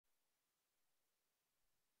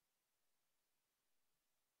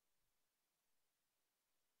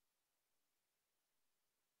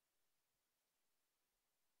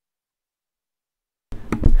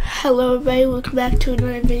Hello everybody, welcome back to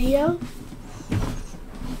another video.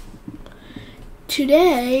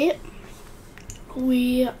 Today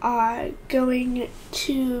we are going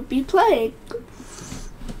to be playing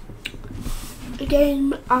a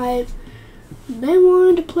game I've been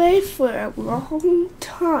wanting to play for a long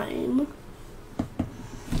time,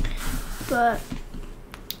 but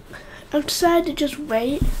I've decided to just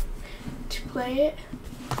wait to play it.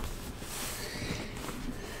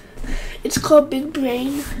 It's called Big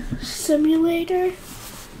Brain Simulator.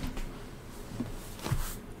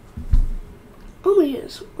 Oh my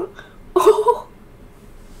goodness. What? Oh!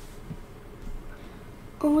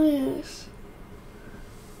 Oh my goodness.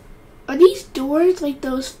 Are these doors like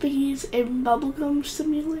those thingies in Bubblegum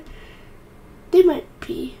Simulator? They might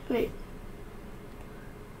be. Wait.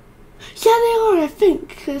 Yeah, they are, I think,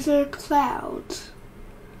 because they're clouds.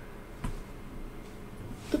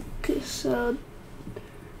 Okay, so...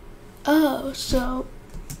 Oh, so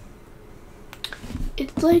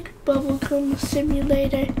it's like Bubblegum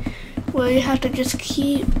Simulator where you have to just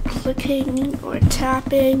keep clicking or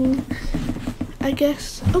tapping, I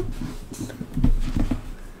guess. Oh.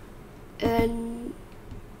 And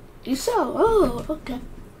you saw, oh, okay.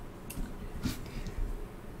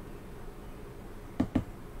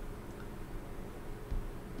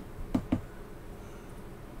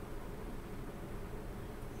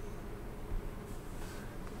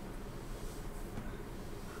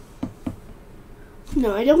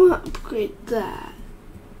 No, I don't want to upgrade that.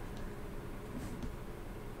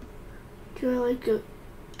 Do I like a...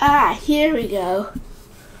 Ah, here we go.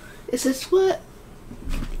 Is this what...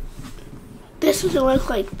 This doesn't look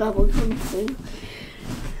like bubblegum thing.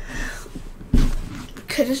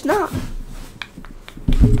 Because it's not.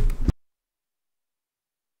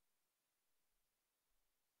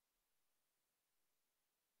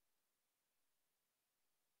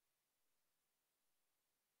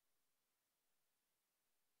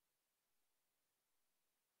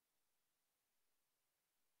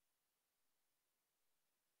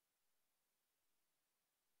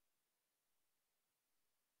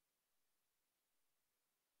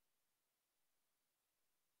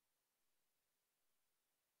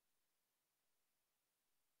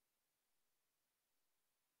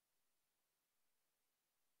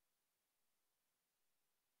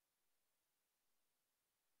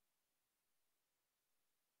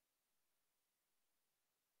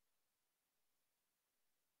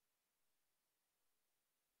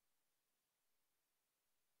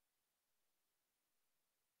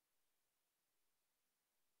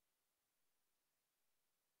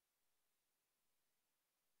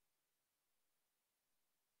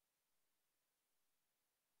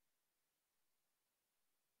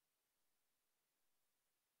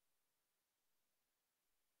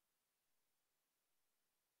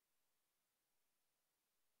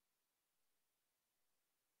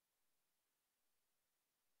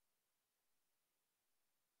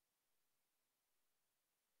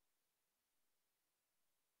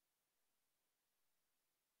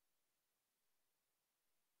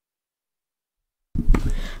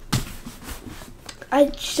 I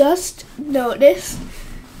just noticed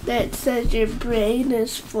that it says your brain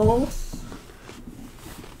is full.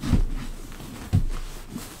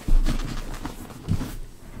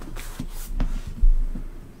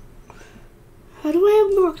 How do I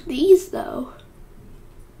unlock these though?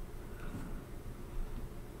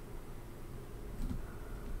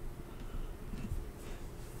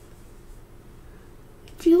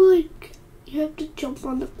 I feel like you have to jump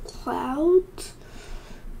on the clouds,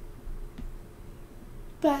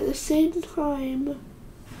 but at the same time,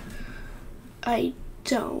 I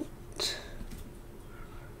don't.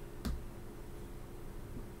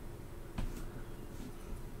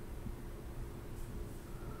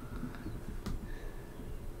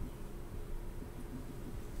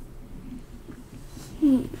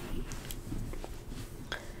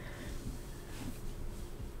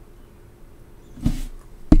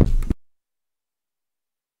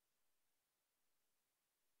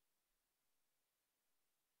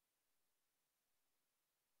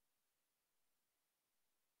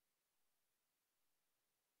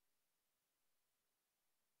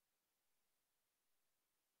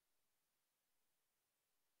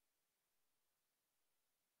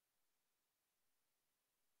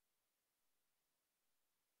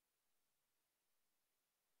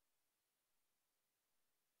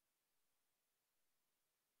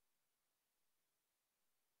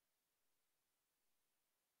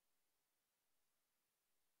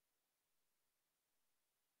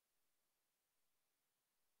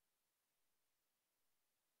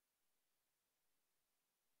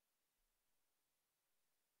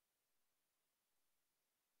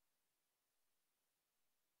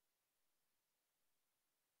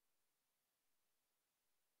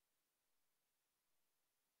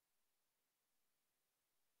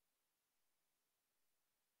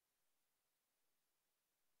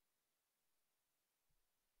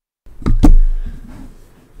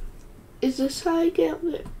 Is this how I get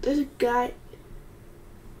it? There's a guy.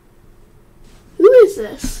 Who is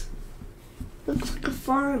this? Looks like a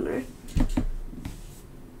farmer.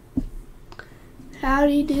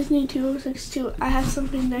 Howdy, Disney 2062. I have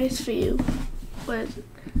something nice for you. What is it?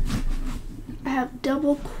 I have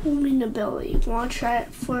double cooling ability. Want to try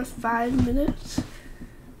it for 5 minutes?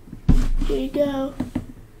 Here you go.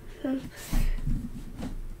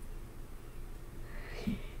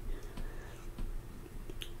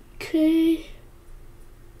 Okay.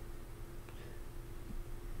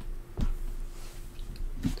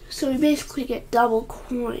 So we basically get double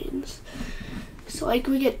coins. So like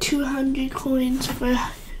we get 200 coins for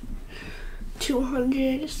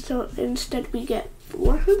 200. So instead we get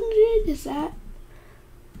 400. Is that?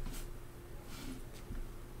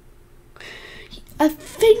 I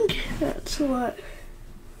think that's what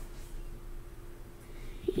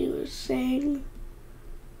he was saying.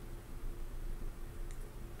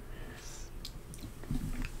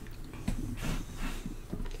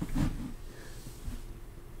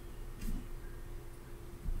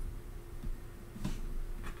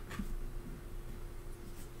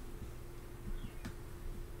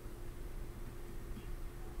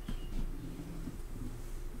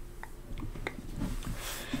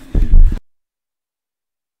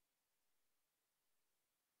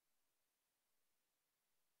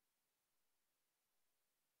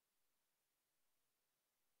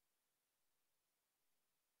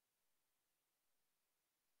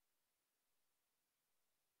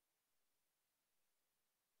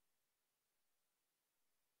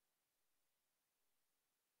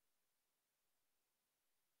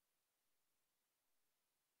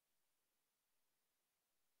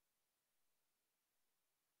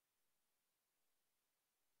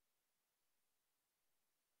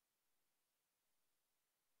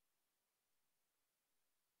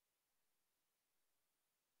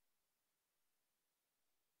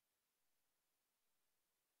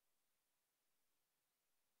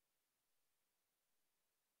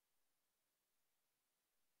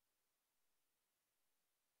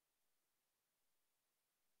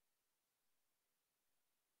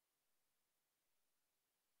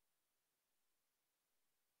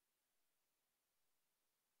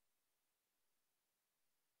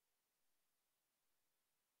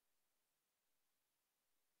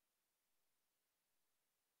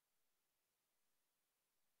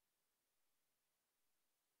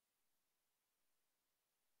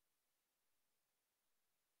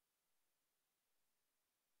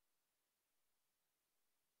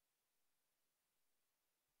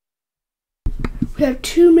 We have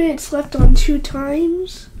 2 minutes left on 2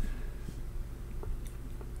 times.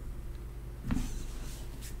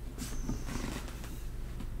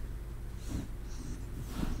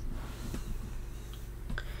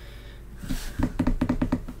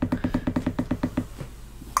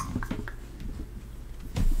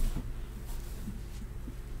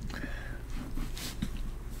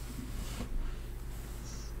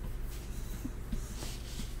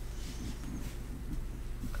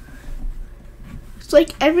 It's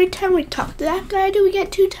like every time we talk to that guy, do we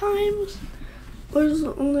get 2 times? Or is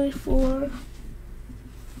it only 4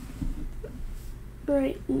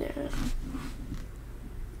 right now?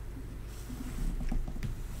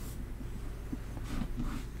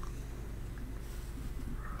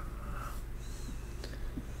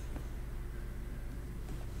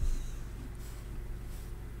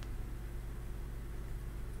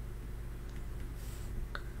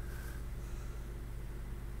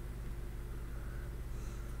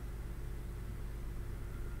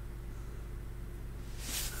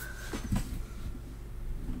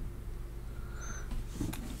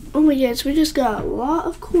 Oh my gosh, we just got a lot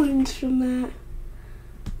of coins from that.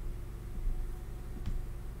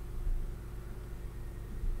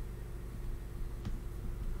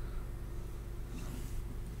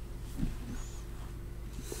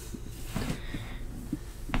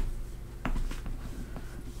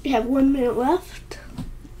 We have 1 minute left.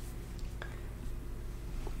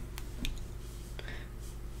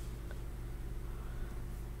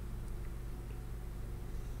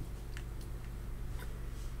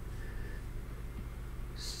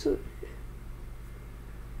 So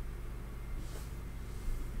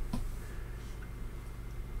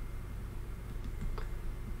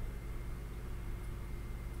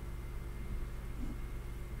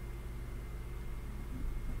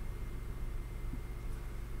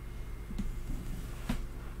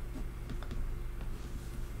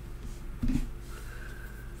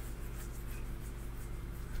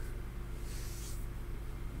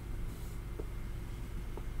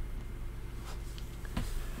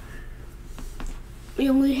we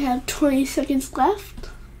only have 20 seconds left.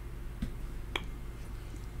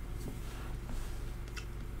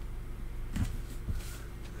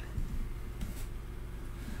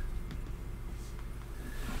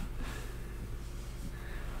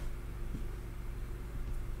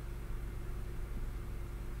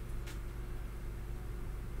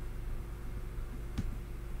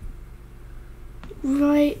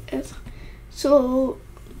 right. So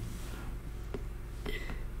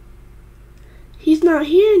he's not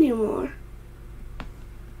here anymore.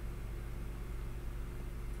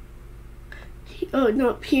 Oh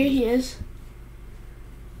no, here he is.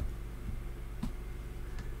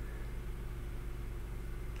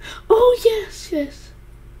 Oh yes, yes.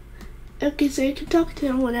 Okay, so you can talk to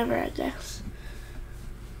him whenever, I guess.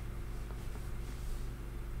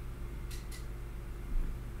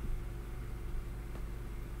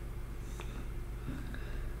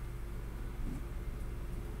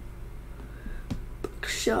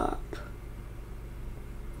 Bookshop.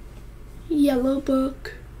 Yellow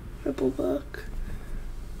book. Purple book.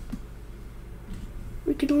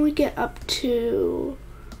 We can only get up to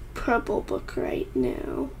purple book right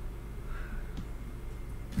now.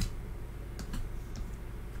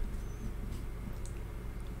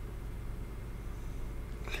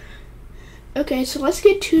 Okay, so let's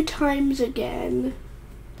get 2 times again.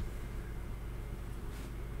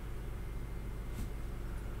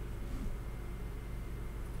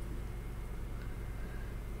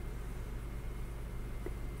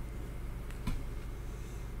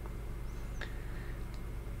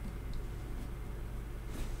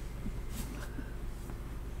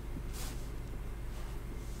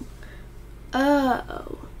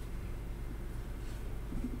 Oh.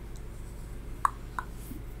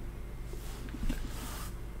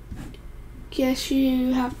 Guess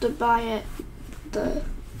you have to buy it the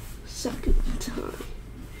second time.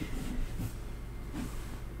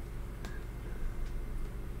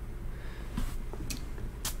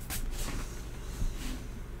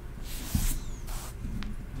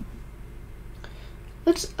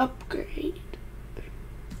 Let's upgrade.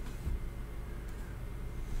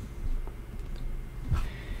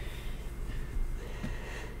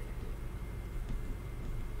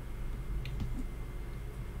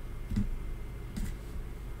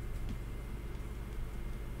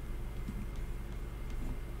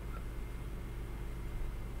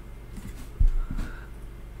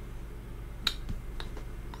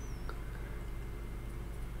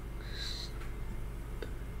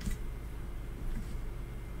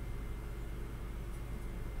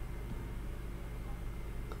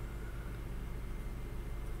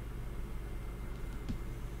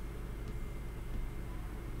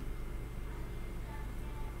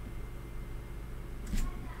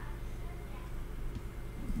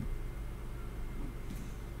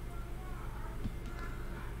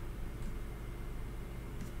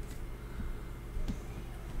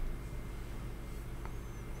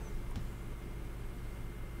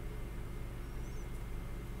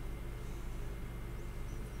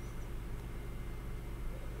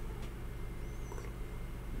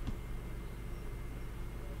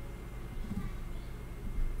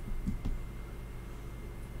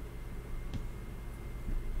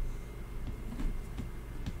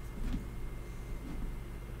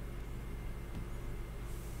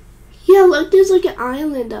 Yeah, look, there's like an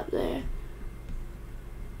island up there.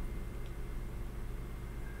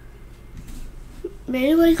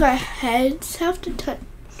 Maybe like our heads have to touch.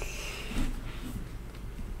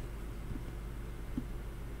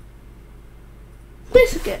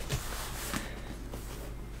 Biscuit.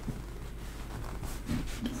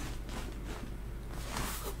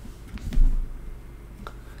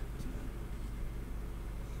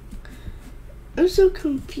 I'm so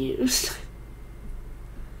confused.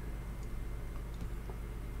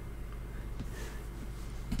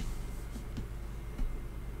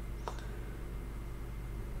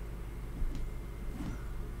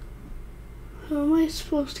 How am I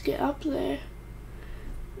supposed to get up there?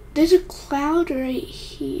 There's a cloud right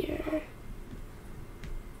here.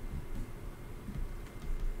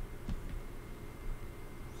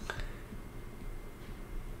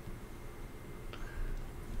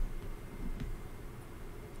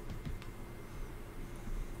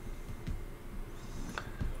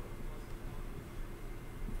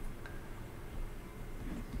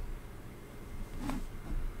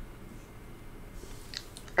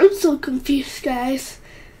 I'm so confused, guys.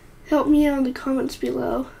 Help me out in the comments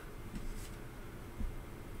below.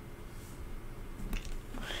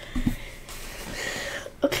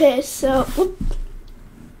 Okay, so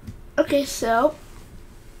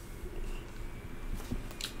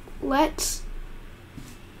let's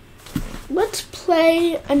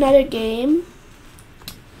play another game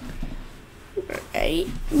right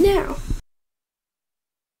now.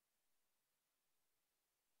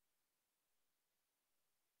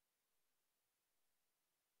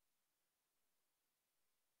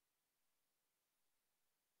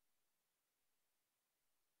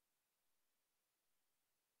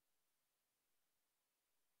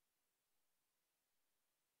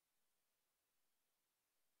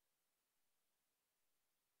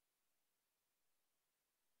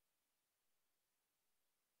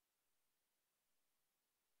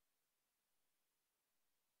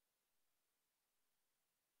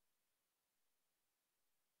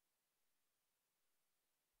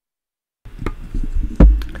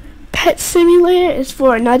 Pet Simulator is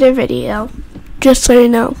for another video, just so you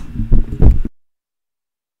know.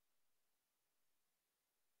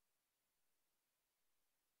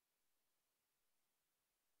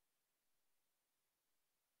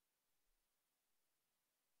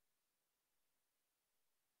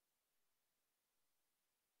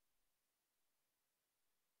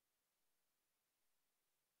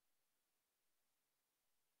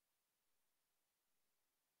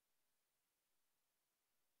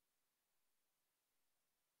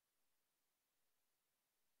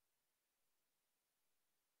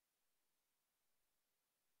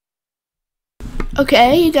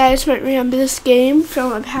 Okay, you guys might remember this game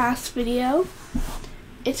from a past video.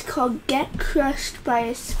 It's called Get Crushed by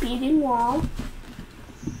a Speeding Wall.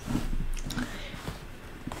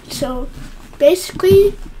 So,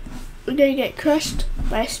 basically, we're gonna get crushed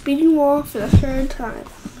by a speeding wall for the third time.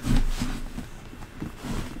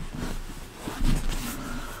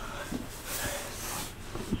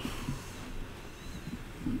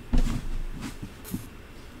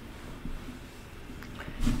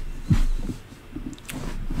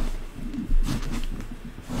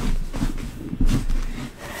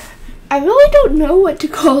 I really don't know what to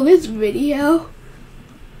call this video.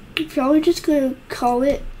 I'm probably just gonna call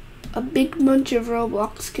it a big bunch of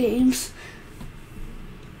Roblox games.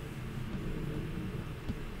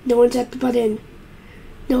 No one's at the button.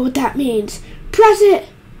 Know what that means. Press it!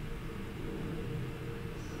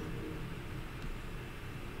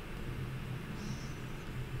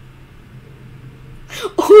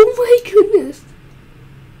 Oh my goodness.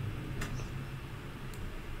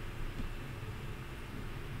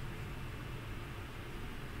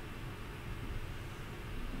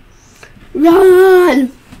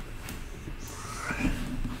 Run!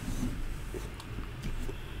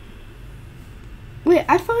 Wait,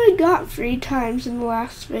 I thought I got 3 times in the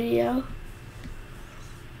last video.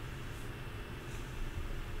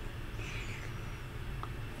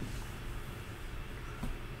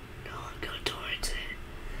 No, go towards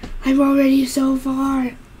it. I'm already so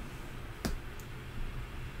far.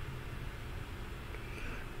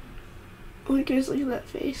 Oh my goodness, look at that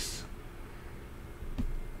face.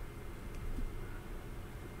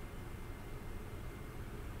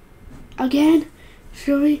 Again?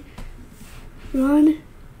 Should we run?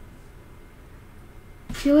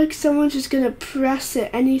 I feel like someone's just gonna press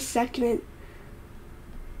it any second.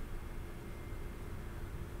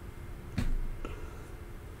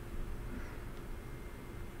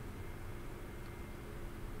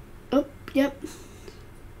 Oh, yep.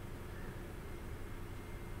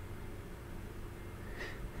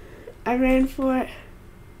 I ran for it.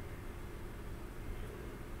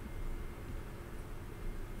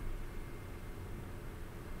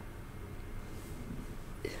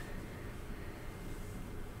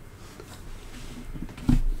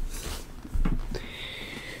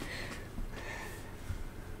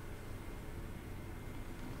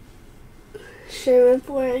 Should I run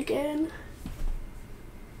for it again?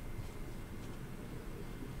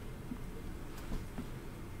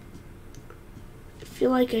 I feel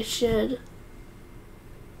like I should.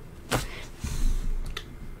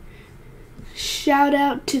 Shout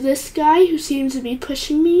out to this guy who seems to be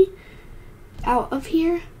pushing me out of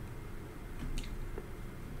here.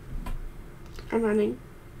 I'm running.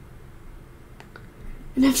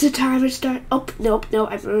 And if the timer starts, oh, nope,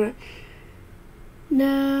 I'm running.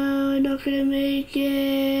 No, I'm not gonna make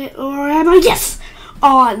it. Or am I? Yes!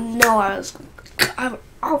 Oh no, I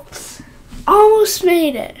almost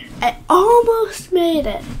made it. I almost made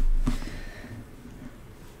it.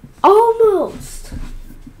 Almost.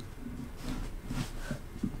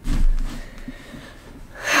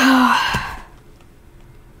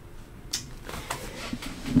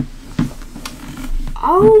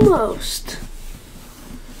 Almost.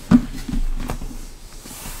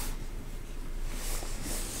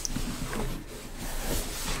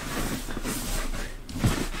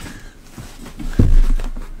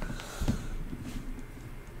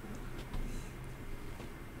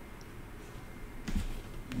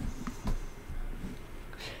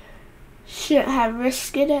 Shouldn't have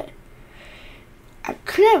risked it. I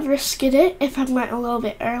could have risked it if I went a little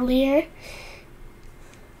bit earlier.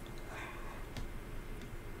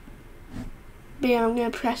 But yeah, I'm gonna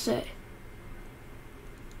press it.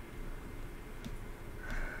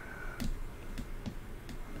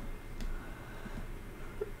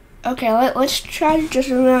 Okay, let's try to just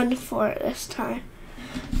run for it this time.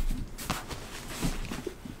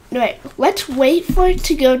 No, wait, let's wait for it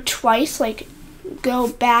to go twice, like go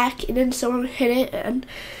back and then someone hit it and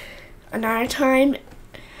another time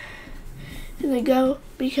and then go,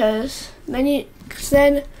 because then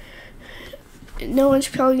no one's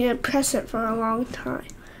probably gonna press it for a long time.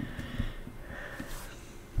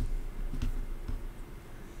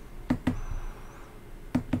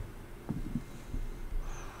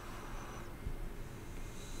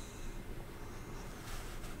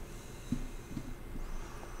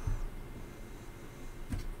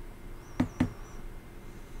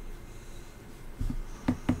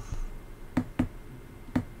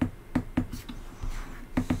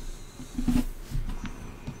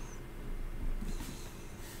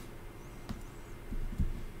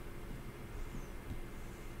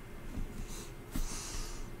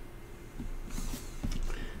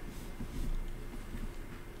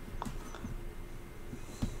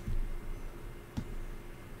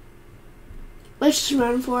 Let's just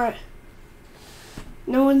run for it.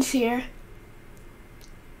 No one's here.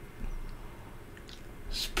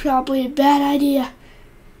 It's probably a bad idea.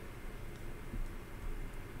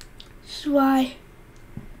 This is why.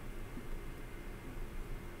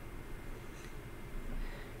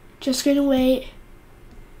 Just gonna wait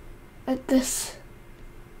at this.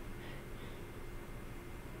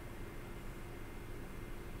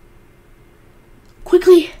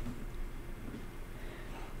 Quickly.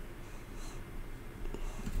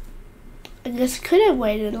 I guess I could have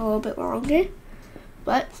waited a little bit longer,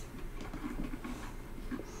 but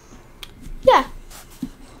yeah.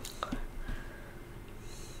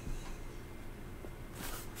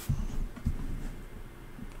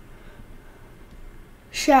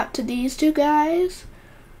 Shout to these two guys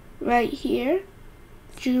right here.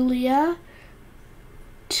 Julia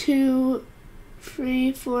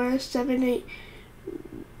 23478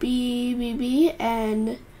 BBB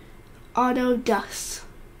and Auto Dust.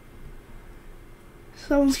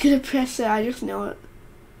 Someone's gonna press it, I just know it.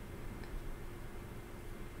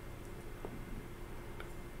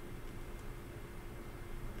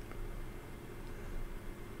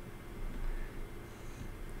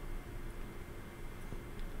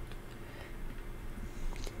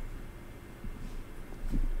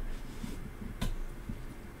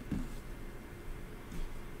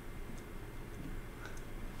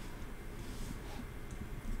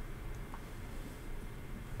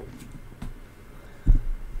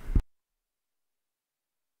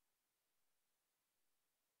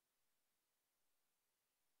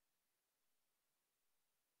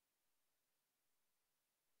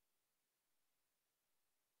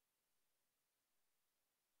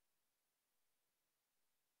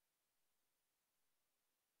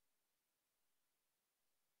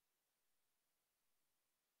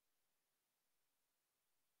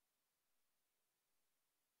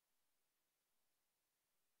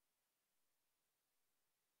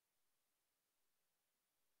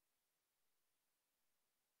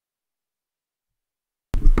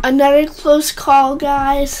 Another close call,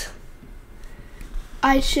 guys.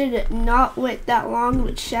 I should not wait that long,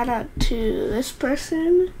 but shout out to this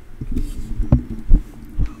person.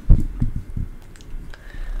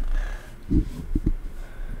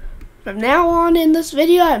 From now on in this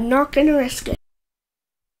video, I'm not gonna risk it.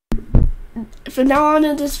 From now on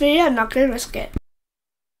in this video, I'm not gonna risk it.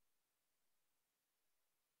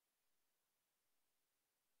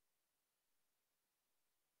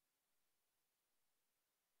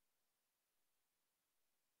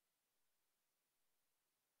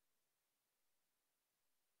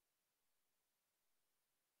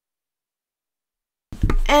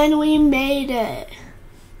 And we made it.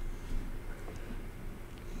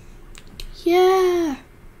 Yeah.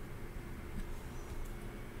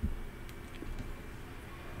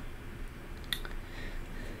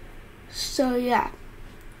 So yeah.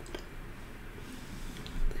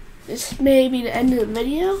 This may be the end of the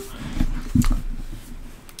video.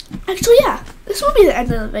 Actually, yeah. This will be the end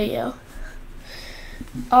of the video.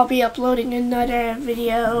 I'll be uploading another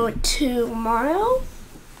video tomorrow.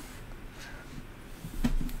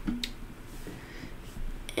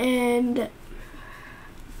 And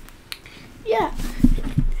yeah.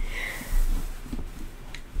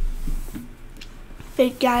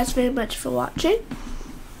 Thank you guys very much for watching.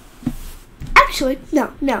 Actually,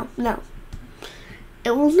 no.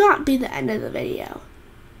 It will not be the end of the video.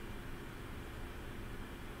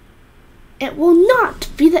 It will not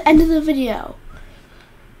be the end of the video.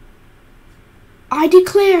 I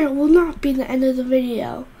declare it will not be the end of the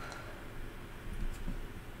video.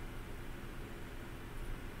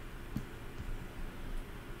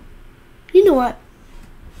 You know what?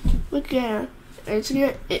 It's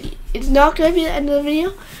not gonna be the end of the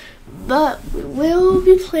video, but we will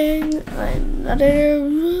be playing another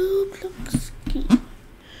Roblox game.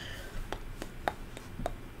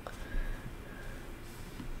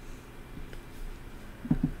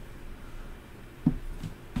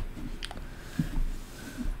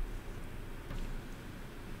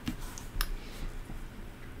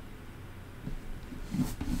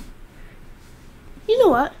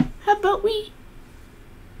 what? How about we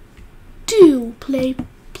do play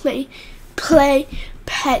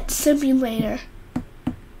Pet Simulator?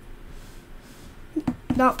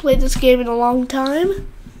 Not played this game in a long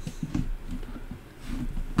time.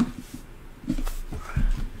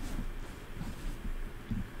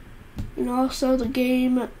 And also the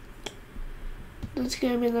game that's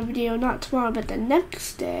going to be in the video, not tomorrow, but the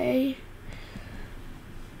next day.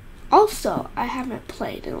 Also, I haven't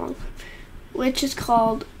played in a long time, which is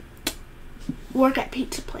called Work at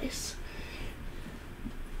Pizza Place.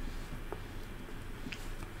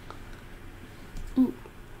 Ooh.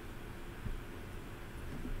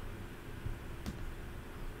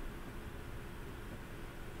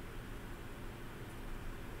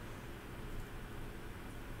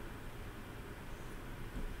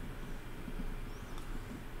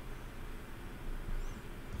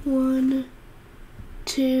 One,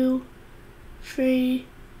 2, 3,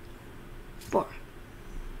 4.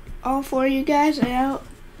 All 4 of you guys are out.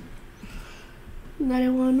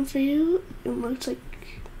 Another one for you. It looks like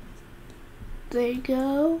there you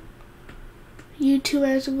go. You two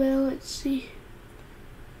as well. Let's see.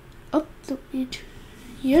 Oh, no, you two.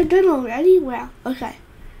 You're done already? Wow. Okay.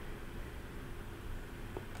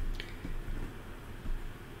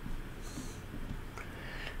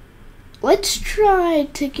 Let's try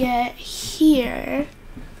to get here.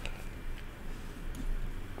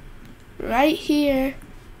 Right here.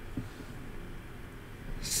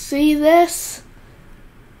 See this?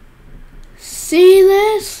 See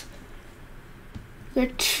this?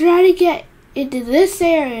 We're trying to get into this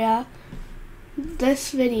area,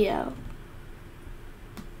 this video.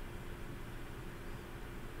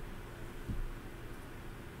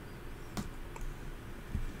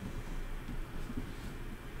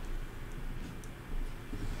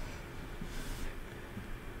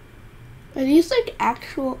 Are these like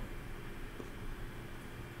actual?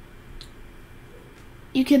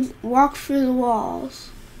 You can walk through the walls.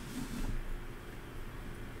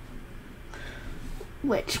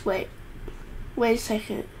 Wait a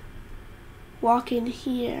second. Walk in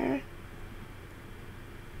here.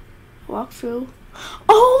 Walk through.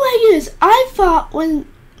 Oh my goodness! I thought when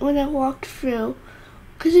I walked through,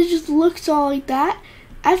 because it just looks all like that,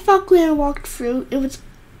 I thought when I walked through, it was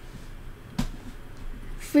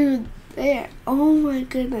through there. Oh my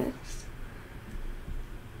goodness.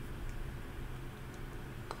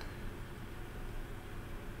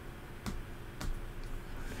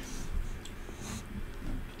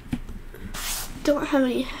 Don't have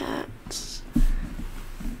any hats.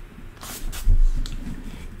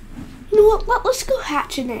 You know what? Let's go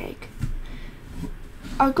hatch an egg.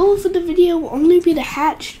 Our goal for the video will only be to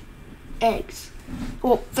hatch eggs.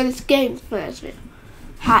 Well, for this game, for this video.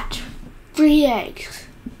 Hatch 3 eggs.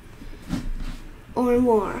 Or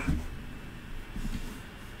more.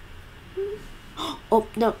 Oh,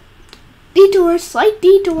 no. Detour, slight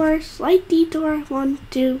detour, slight detour. 1,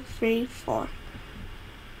 2, 3, 4.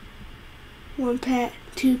 1 pet,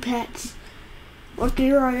 2 pets.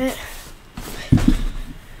 Working on it.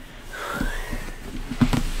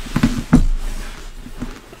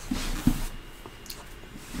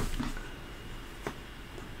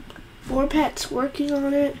 More pets, working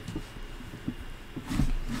on it.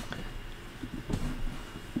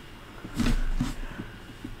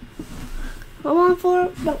 Come on,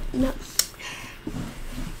 4. No.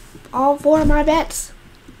 All 4 of my pets.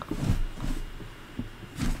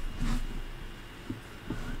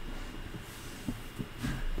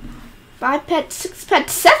 5 pets, 6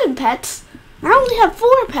 pets, 7 pets. I only have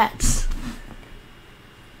 4 pets.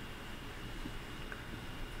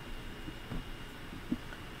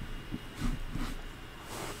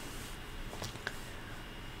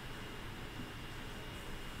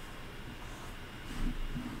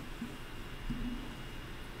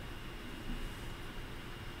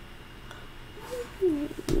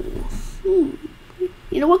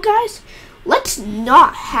 You know what, guys? Let's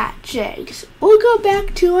not hatch eggs. We'll go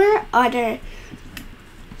back to our other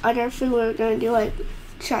thing we're gonna do, like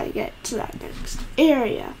try to get to that next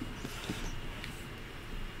area.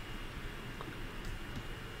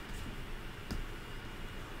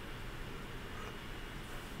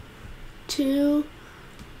 Two,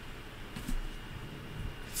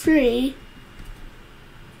 3,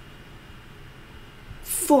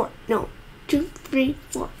 4. No, 2, 3,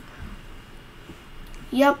 4.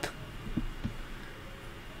 Yup.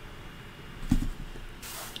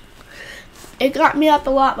 It got me up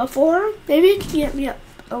a lot before. Maybe it can get me up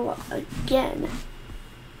a lot again.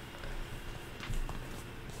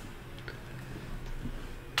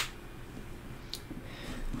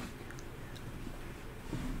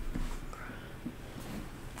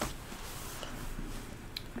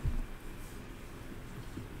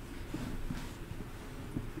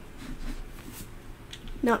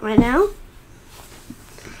 Not right now.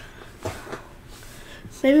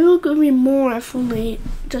 Maybe it'll give me more if only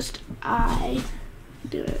just I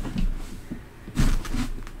do it.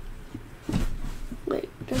 Wait,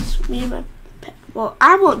 just me and my pet. Well,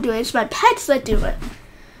 I won't do it. It's my pets that do it.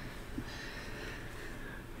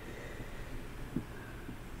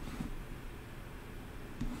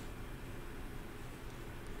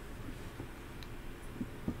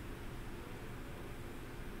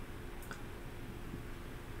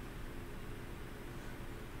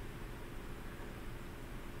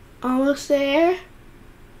 Almost there.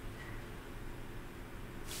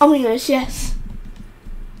 Oh my gosh, yes.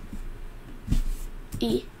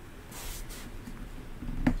 E.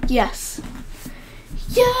 Yes.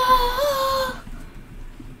 Yeah!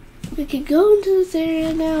 We can go into this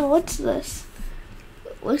area now. What's this?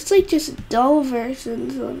 Looks like just dull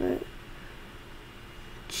versions of it.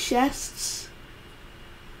 Chests.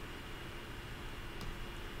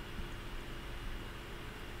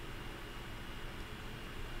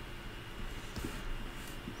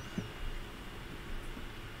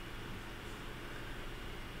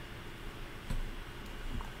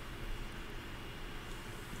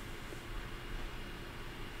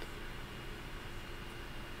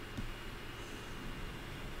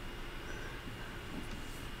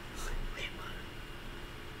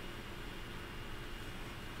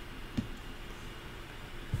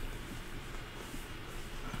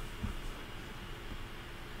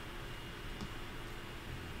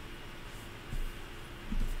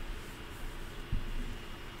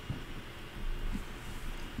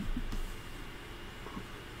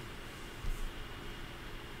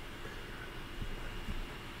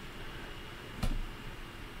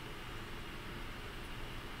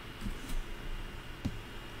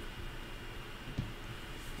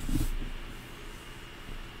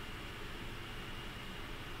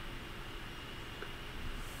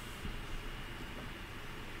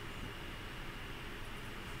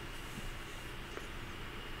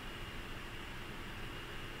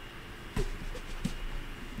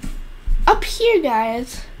 Up here,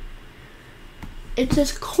 guys, it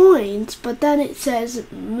says coins, but then it says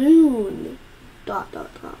moon, ... How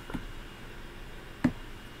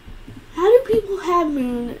do people have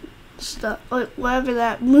moon stuff, like whatever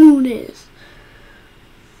that moon is?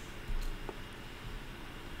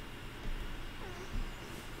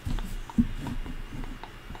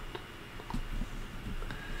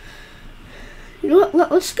 You know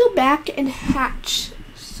what, let's go back and hatch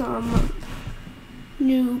some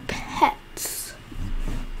new pets.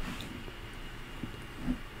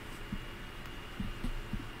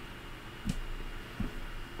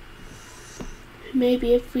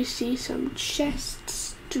 Maybe if we see some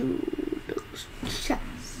chests, do those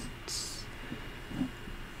chests.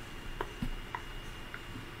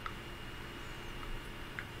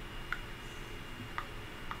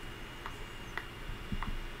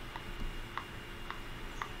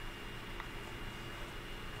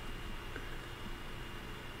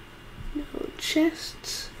 No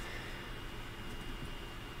chests.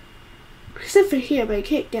 Except for here, but I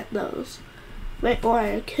can't get those. Wait,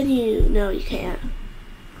 or can you? No, you can't.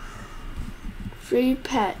 Free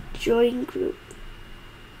pet, join group.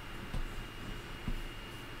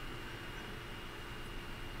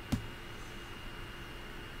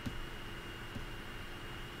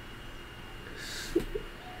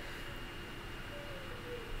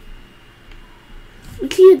 We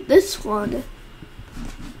can get this one.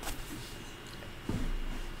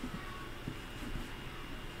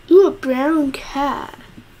 Ooh, a brown cat.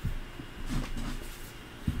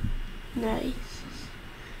 Nice.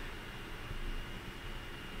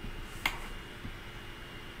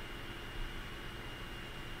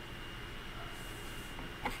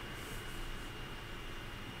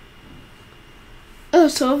 Oh,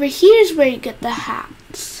 so over here is where you get the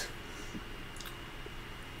hats.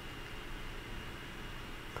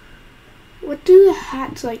 What do the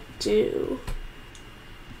hats like do?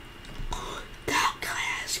 That guy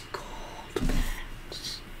has gold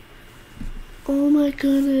pants. Oh my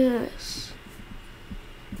goodness.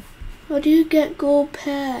 How do you get gold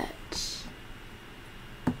pets?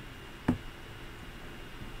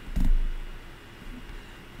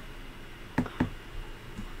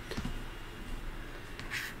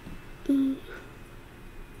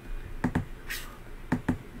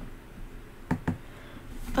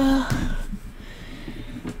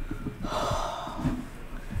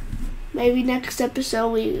 Maybe next episode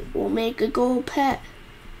we will make a gold pet.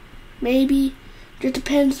 Maybe. Just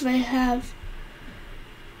depends if I have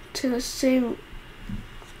to the same.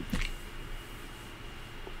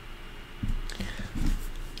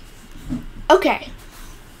 Okay.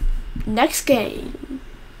 Next game.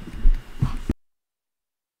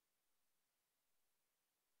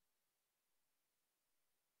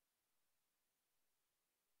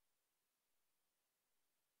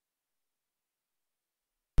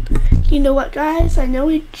 You know what, guys? I know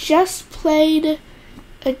we just played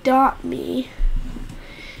Adopt Me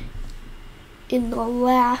in the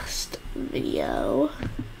last video,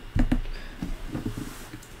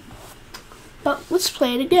 but let's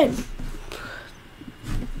play it again.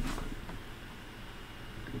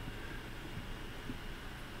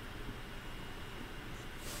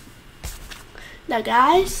 Now,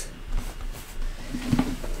 guys,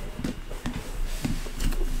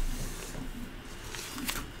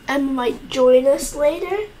 Emma might join us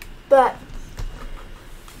later, but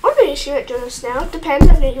I'm pretty sure it joins us now. It depends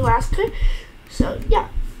on when you ask her. So, yeah.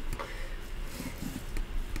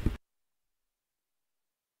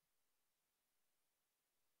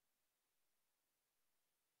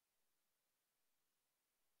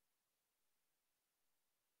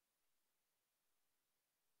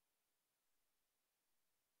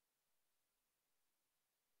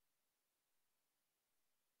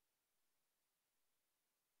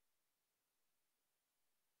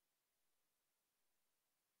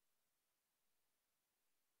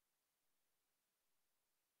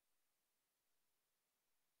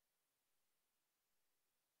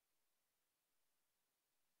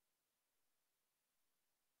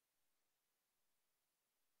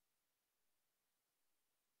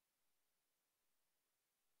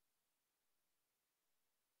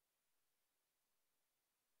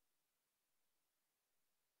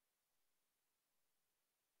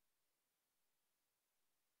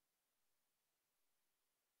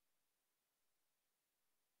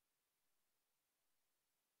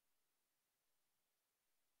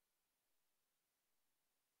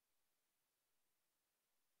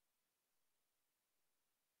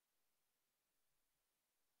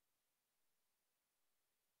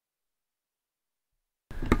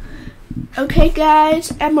 Okay,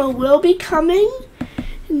 guys, Emma will be coming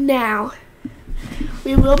now.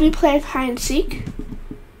 We will be playing hide and seek,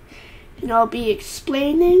 and I'll be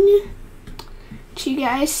explaining to you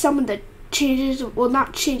guys some of the changes. Well,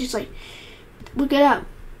 not changes. Like we're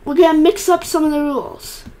gonna mix up some of the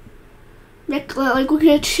rules. Like we're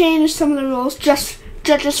gonna change some of the rules just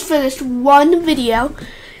for this one video.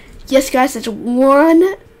 Yes, guys, it's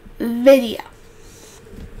one video.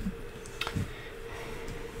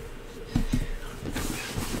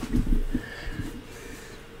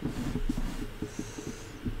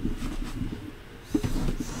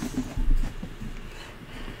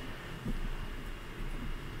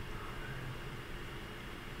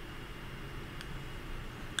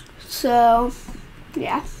 So,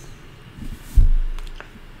 yeah.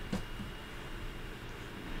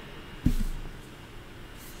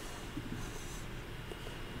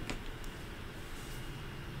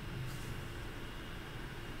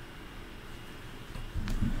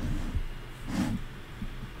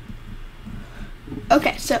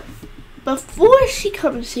 Okay, so before she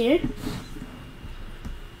comes here,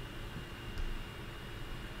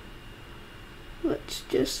 let's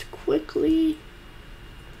just quickly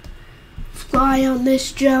fly on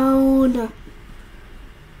this drone.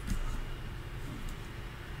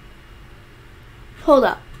 Hold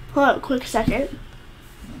up a quick second.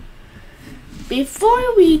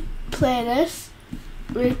 Before we play this,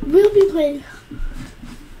 we'll be playing.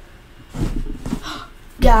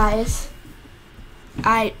 Guys,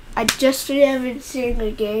 I just remembered seeing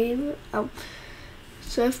a game.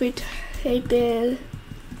 So if we type in,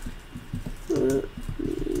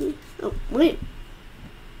 oh wait.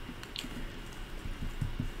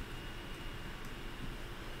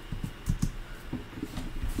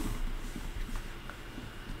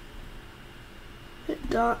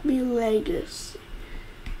 Adopt Me Legacy.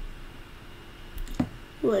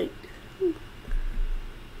 Wait.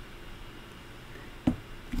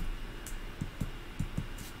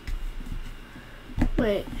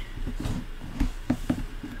 Wait.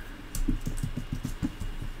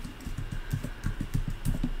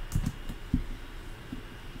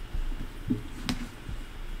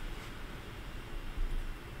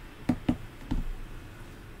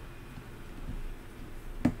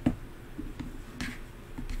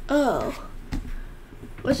 Oh.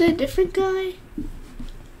 Was it a different guy?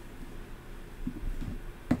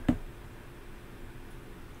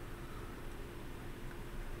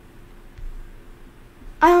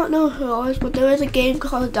 I don't know who it was, but there was a game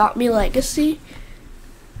called Adopt Me Legacy.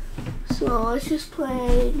 So let's just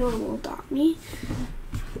play normal Adopt Me.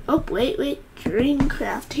 Oh, wait,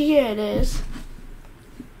 Dreamcraft. Here it is.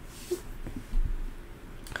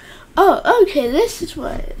 Oh, okay, this is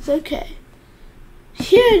what it is. Okay.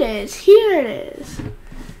 Here it is.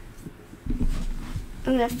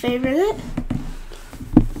 I'm gonna favorite it.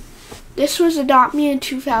 This was Adopt Me in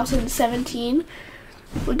 2017.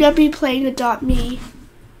 We're gonna be playing Adopt Me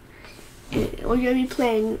we're gonna be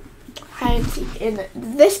playing hide and seek in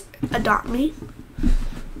this Adopt Me.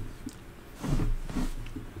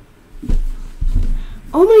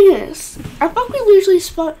 Oh my goodness. I thought we usually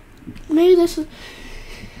spot, maybe this is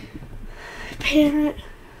parent,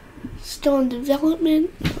 still in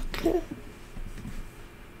development. Okay.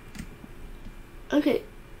 Okay.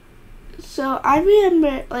 So I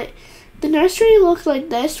remember, like, the nursery looked like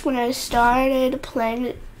this when I started playing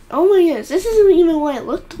it. Oh my goodness, this isn't even what it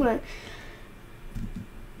looked when.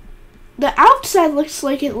 The outside looks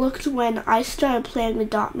like it looked when I started playing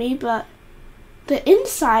Adopt Me, but the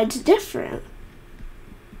inside's different.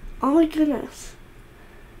 Oh my goodness.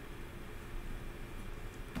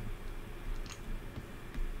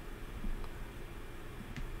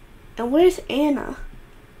 And where's Anna?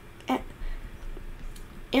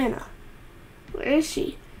 Anna. Where is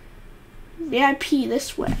she? VIP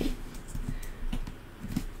this way.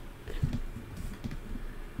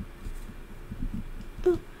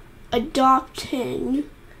 Adopting.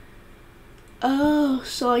 Oh,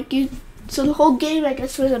 so like so the whole game I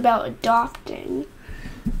guess was about adopting.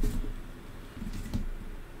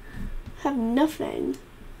 Have nothing.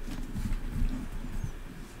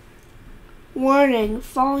 Warning,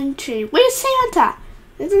 falling tree. Where's Santa?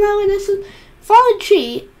 Isn't that what this is? Falling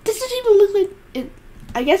tree. This doesn't even look like it.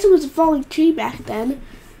 I guess it was a falling tree back then.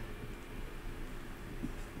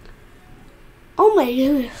 Oh my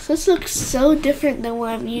goodness, this looks so different than what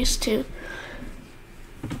I'm used to.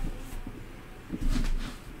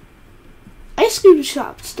 Ice cream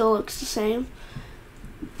shop still looks the same.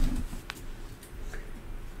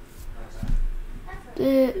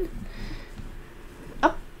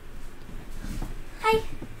 Hi.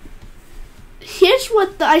 Here's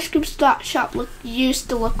what the ice cream shop used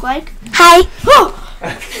to look like. Hi. Oh!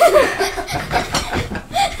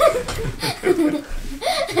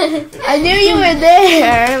 I knew you were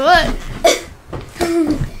there. What?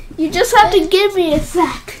 You just have to give me a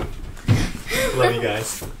sec. Love you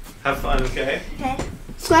guys. Have fun, okay? Okay.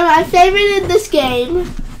 So my favorite in this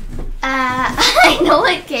game. I know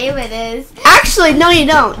what game it is. Actually, no, you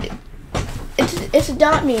don't. It's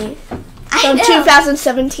Adopt Me from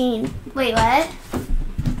 2017. Wait, what?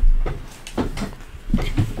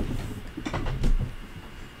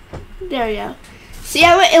 There we go. See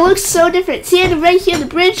how it looks so different. See, and right here, the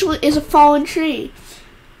bridge is a fallen tree.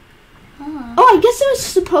 Oh, I guess it was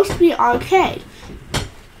supposed to be an arcade.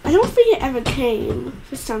 I don't think it ever came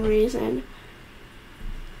for some reason.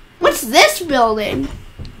 What's this building?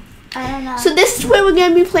 I don't know. So this is where we're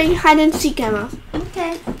going to be playing hide and seek, Emma.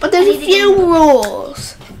 Okay. But there's a few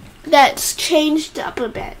rules that's changed up a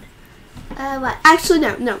bit. What? Actually,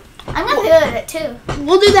 no. I'm gonna play with it too.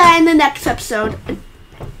 We'll do that in the next episode.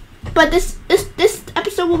 But this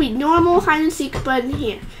episode will be normal hide and seek, but in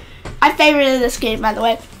here. I favorited this game, by the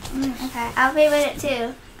way. Okay, I'll favorite it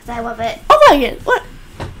too, because I love it. Oh my god, what?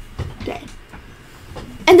 Okay.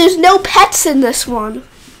 And there's no pets in this one.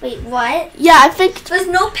 Wait, what? Yeah, I think. There's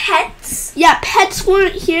no pets? Yeah, pets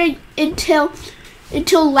weren't here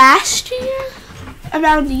until last year,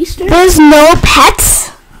 around Easter. There's no pets?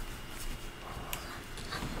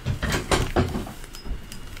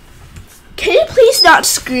 Can you please not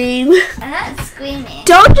scream? I'm not screaming.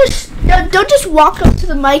 Don't just walk up to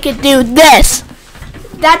the mic and do this.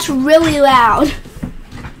 That's really loud.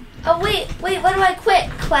 Oh wait, what do I quit?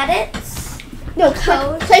 Credits? No,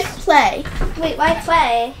 Code? click play. Wait, why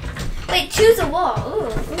play? Wait, choose a wall. Ooh,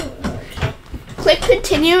 okay. Click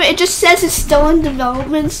continue. It just says it's still in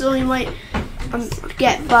development, so we might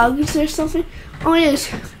get bugs or something. Oh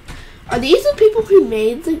yes, are these the people who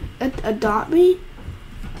made the Adopt Me?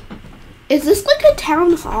 Is this like a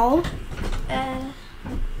town hall?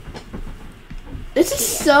 This is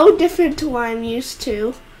so different to what I'm used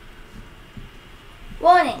to.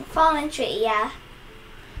 Warning, fallen tree, yeah.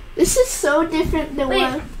 This is so different than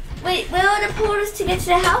what... Wait, where are the portals to get to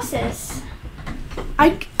the houses?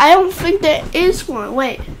 I don't think there is one.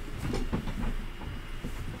 Wait.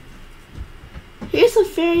 Here's a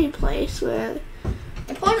fairy place where...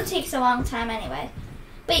 The portal takes a long time anyway.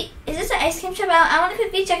 Wait, is this an ice cream shop? I want to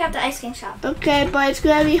quickly check out the ice cream shop. Okay, but it's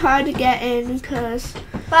going to be hard to get in because...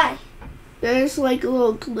 Why? There's like a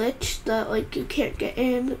little glitch that like you can't get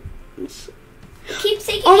in. It keeps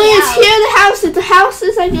taking oh, me it's out. here, the houses. The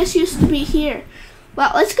houses, I guess, used to be here.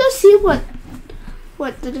 Well, let's go see what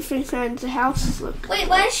the different kinds of houses look like. Wait,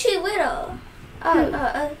 why is she little?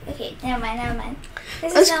 Oh, okay, never mind.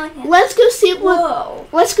 Let's go see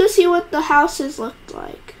let's go see what the houses looked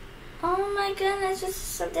like. Oh my goodness, this is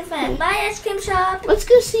so different. Bye, ice cream shop. Let's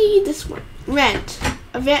go see this one. Rent.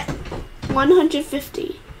 Event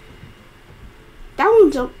 150. That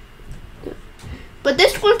one's up. But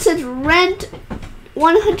this one says rent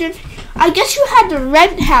 100. I guess you had to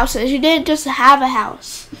rent houses. You didn't just have a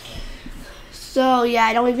house. So yeah,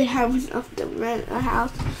 I don't even have enough to rent a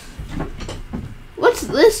house. What's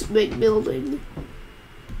this big building?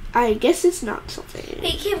 I guess it's not something.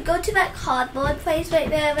 Hey, Kim, go to that cardboard place right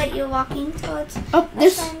there that you're walking towards. Oh,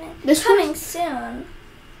 this coming one? soon.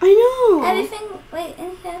 I know. Everything, wait,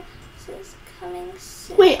 in here says coming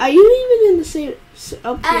soon. Wait, are you even in the same?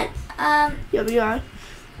 Yeah, we are.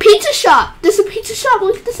 Pizza shop. There's a pizza shop.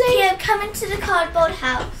 Look at the same. Kim, come into the cardboard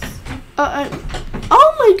house.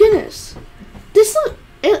 Oh my goodness. This look.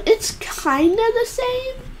 It's kind of the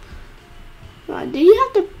same. Do you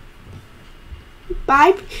have to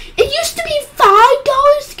buy? It used to be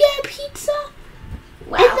 $5 to get a pizza.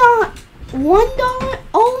 Wow. And not $1.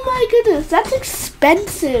 Oh my goodness, that's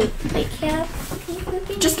expensive. Wait, Kim, can you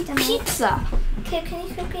quickly Just mute the pizza. mic? Kim, can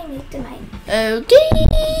you quickly mute the mic? Okay,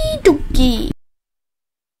 dokie.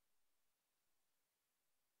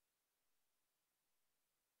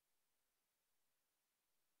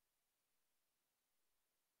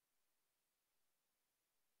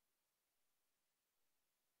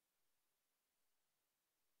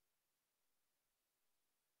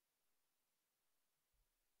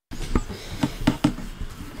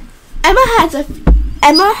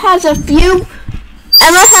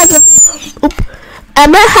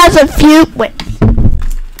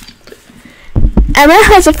 Emma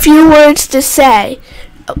has a few words to say.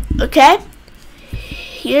 Okay?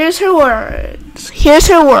 Here's her words.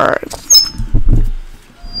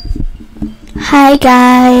 Hi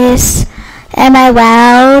guys, am I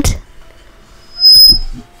loud?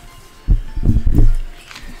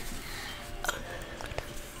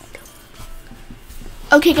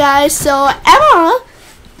 Okay guys, so Emma,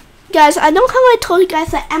 guys, I know how I told you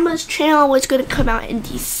guys that Emma's channel was going to come out in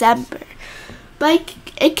December, but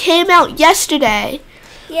it came out yesterday.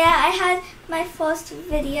 Yeah, I had my first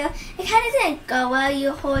video. It kind of didn't go well.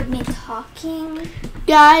 You heard me talking.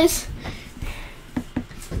 Guys,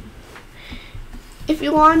 if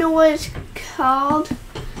you want to know what it's called,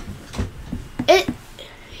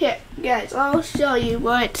 here, guys, I'll show you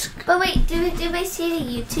what. But wait, do we see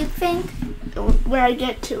the YouTube thing? Where I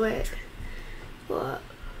get to it. What?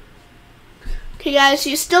 Okay, guys,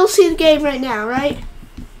 you still see the game right now, right?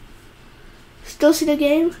 Still see the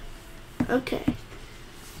game? Okay.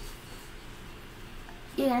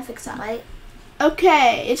 You're gonna fix that, right?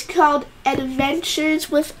 Okay, it's called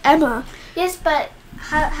Adventures with Emma. Yes, but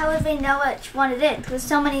how would they know which one it is? There's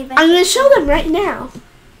so many adventures. I'm going to show them right now.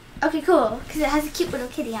 Okay, cool. Because it has a cute little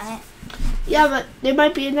kitty on it. Yeah, but there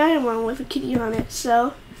might be another one with a kitty on it,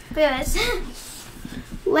 so. There is.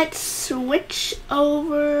 Let's switch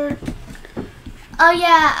over. Oh,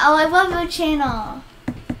 yeah. Oh, I love your channel.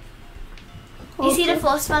 You see the Okay.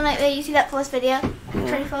 first one right there? You see that first video? Yeah.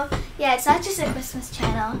 24? Yeah, it's not just a Christmas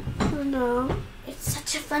channel. Oh, no. It's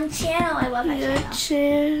such a fun channel. I love that Your channel.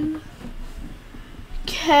 chin.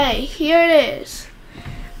 Okay, here it is.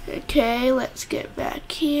 Okay, let's get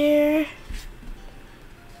back here.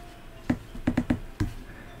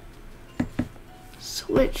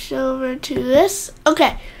 Switch over to this.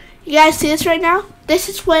 Okay, you guys see this right now? This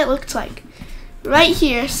is what it looks like. Right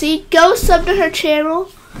here, see? Go sub to her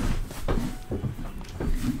channel.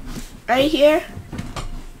 Right here.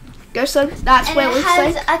 Go sub. That's And what it looks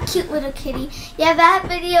like. it has a cute little kitty. Yeah, that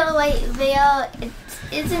video right there, it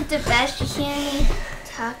isn't the best. You hear me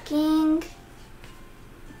talking.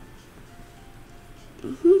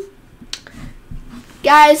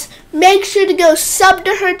 Guys, make sure to go sub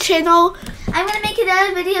to her channel I'm gonna make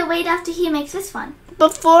another video right after he makes this one.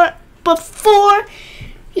 before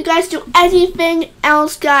you guys do anything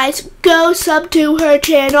else, guys. Go sub to her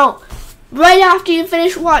channel. Right after you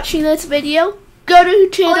finish watching this video, go to her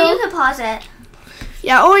channel. Or you can pause it.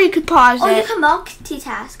 Yeah, or you can pause Or it. you can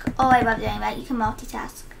multitask. Oh, I love doing that. You can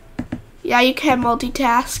multitask. Yeah, you can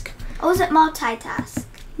multitask. Or is it multitask?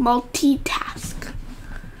 Multitask.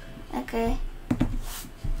 Okay.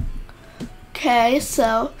 Okay,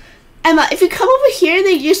 so Emma, if you come over here,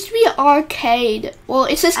 there used to be an arcade. Well,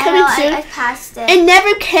 it says coming soon. I passed it. It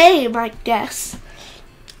never came, I guess.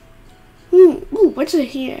 Ooh, what's it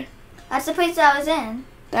here? That's the place that I was in.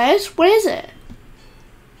 That is? What is it?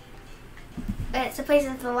 It's the place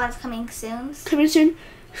that's the one's coming soon. Coming soon.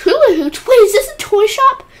 Hula hoops. Wait, is this a toy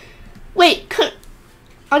shop? Wait,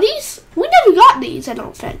 are these? We never got these, I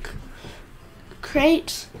don't think.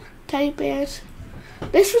 Crates, teddy bears.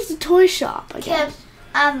 This was the toy shop, I guess.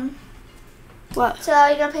 What? So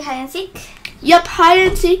are you gonna play hide and seek? Yep, hide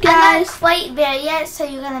and seek, I'm not guys. quite there yet, so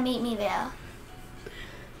you're gonna meet me there.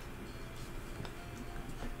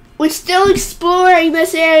 we're still exploring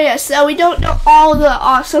this area, so we don't know all the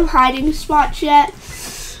awesome hiding spots yet.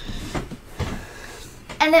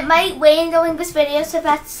 And it might rain during this video, so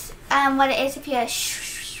that's what it is if you're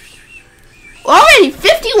Already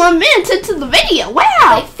 51 minutes into the video. Wow.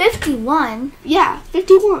 like 51. Yeah,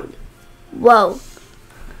 51. Whoa.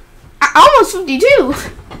 Almost 52.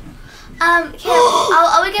 Are we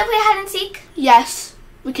gonna play hide and seek? Yes.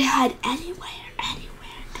 We can hide anywhere.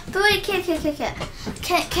 But wait, can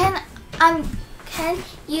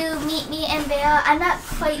you meet me in there? I'm not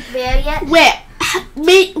quite there yet. Where?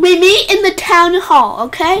 We meet in the town hall,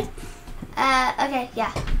 okay? Okay,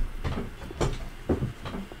 yeah.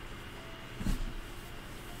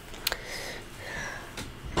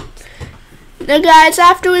 Now guys,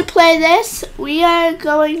 after we play this, we are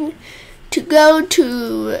going to go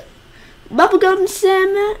to Bubblegum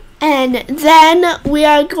Sim, and then we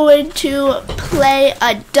are going to play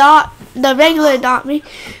the regular Adopt Me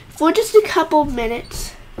for just a couple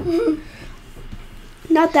minutes.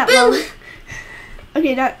 Not that long.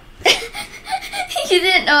 Okay, not. You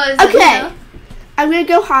didn't know it was Okay, I'm gonna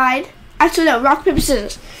go hide. Actually, no, rock, paper,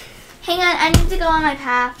 scissors. Hang on, I need to go on my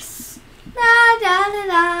paths. La da da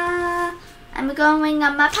da. I'm going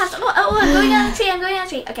on my paths. Oh, I'm going on the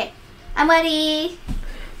tree. Okay, I'm ready.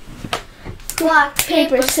 Rock,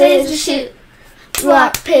 paper, scissors, shoot.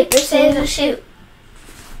 Rock, paper, scissors, shoot.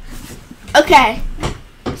 Okay,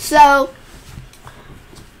 so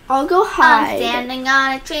I'll go hide. I'm standing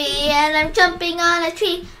on a tree and I'm jumping on a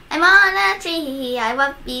tree. I'm on a tree. I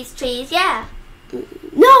love these trees. Yeah.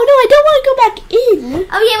 No, I don't want to go back in.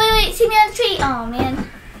 Oh yeah, wait. See me on the tree. Oh man.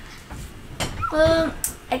 Well,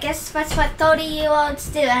 I guess that's what 30-year-olds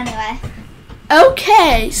do anyway.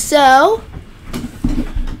 Okay, so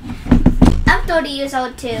I'm 30 years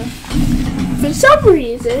old too. for some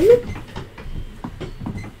reason,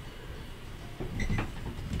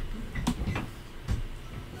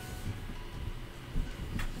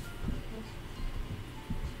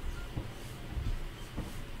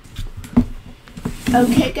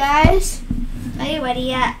 okay guys, Are you ready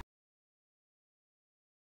yet?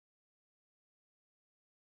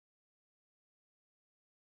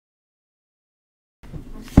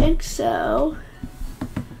 I think so.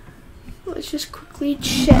 Let's just quickly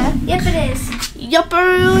check. Yep, it is.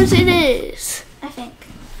 Yuppers, it is. I think.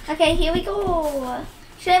 Okay, here we go.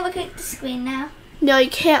 Should I look at the screen now? No, you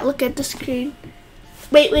can't look at the screen.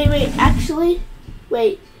 Wait. Actually,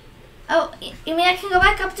 wait. Oh, you mean I can go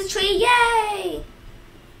back up the tree? Yay!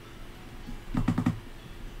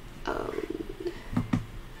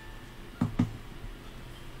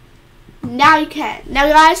 Now you can. Now,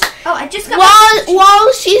 guys. Oh, I just got back.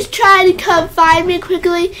 While she's trying to come find me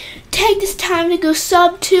quickly, take this time to go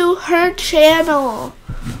sub to her channel.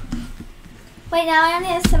 Wait, now I only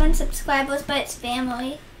have 7 subscribers, but it's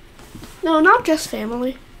family. No, not just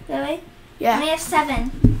family. Really? I Yeah. only have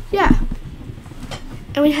 7. Yeah.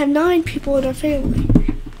 And we have 9 people in our family.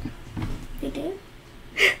 We do?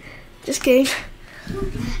 Just kidding.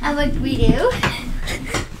 I'm like, we do?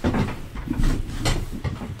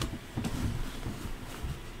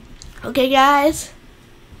 Okay, guys.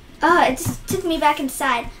 Oh, it just took me back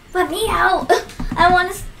inside. Let me out. I want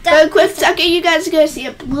to For stop. a quick second, you guys are going to see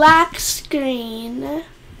a black screen.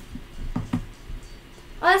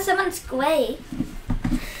 Oh, someone's gray.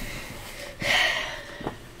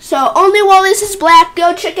 So, only while this is black,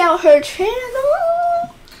 go check out her channel.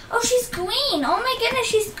 Oh, she's green. Oh my goodness,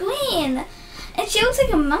 she's green. And she looks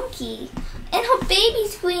like a monkey. And her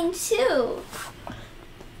baby's green too.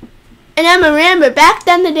 And I remember, back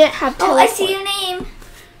then they didn't have Oh, teleport. I see your name.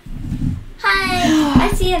 Hi,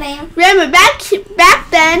 I see your name. Remember, back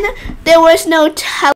then, there was no teleport.